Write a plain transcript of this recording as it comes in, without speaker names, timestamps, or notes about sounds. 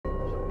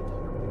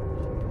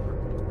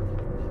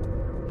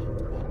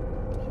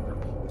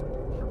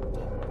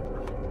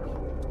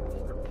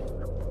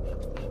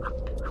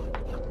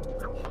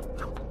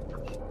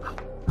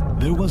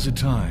There was a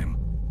time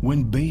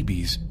when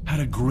babies had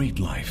a great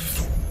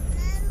life.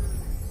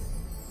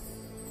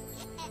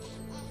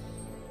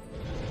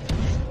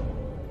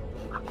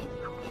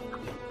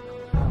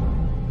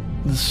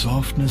 The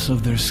softness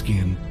of their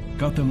skin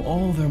got them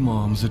all their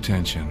mom's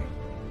attention.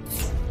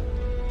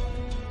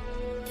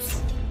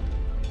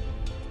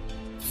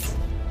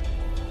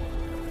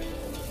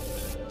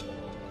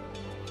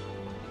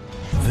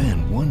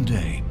 Then one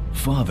day,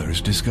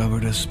 fathers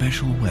discovered a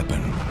special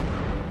weapon.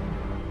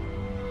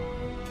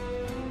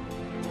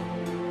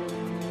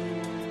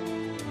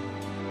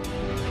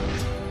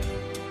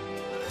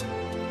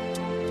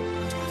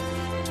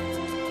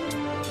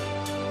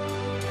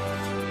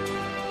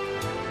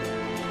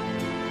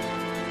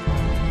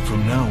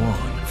 From now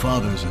on,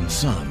 fathers and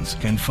sons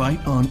can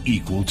fight on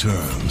equal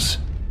terms.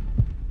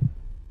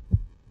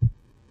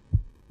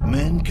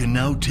 Men can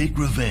now take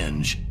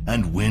revenge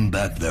and win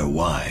back their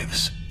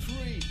wives.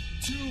 3,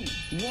 2,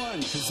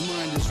 1. His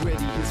mind is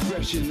ready, his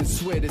fresh and his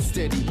sweat is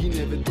steady. He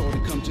never thought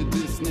it'd come to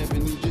this, never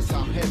knew just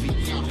how heavy.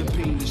 The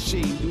pain, the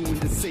shame, doing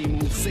the same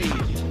old same.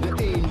 The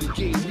aim, the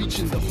game,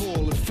 reaching the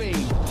hall of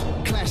fame.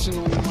 Clashing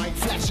on the mic,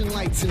 flashing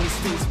lights in his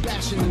face,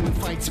 bashing in the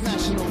fight,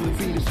 smashing on the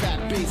beat of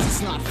fat bass.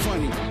 It's not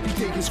funny. He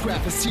takes his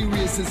craft as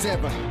serious as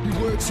ever. He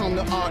works on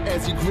the art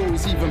as he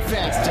grows even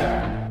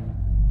faster.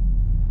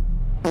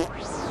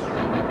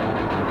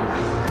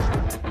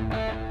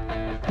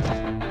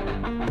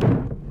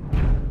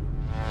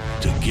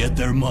 To get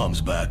their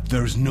moms back,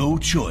 there's no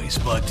choice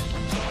but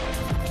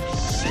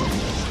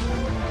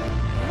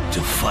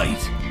to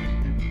fight.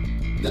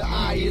 The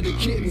eye of the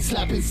kitten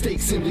slapping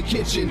steaks in the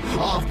kitchen.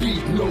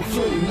 Offbeat, no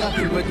flow,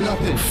 nothing but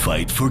nothing.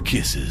 Fight for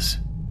kisses.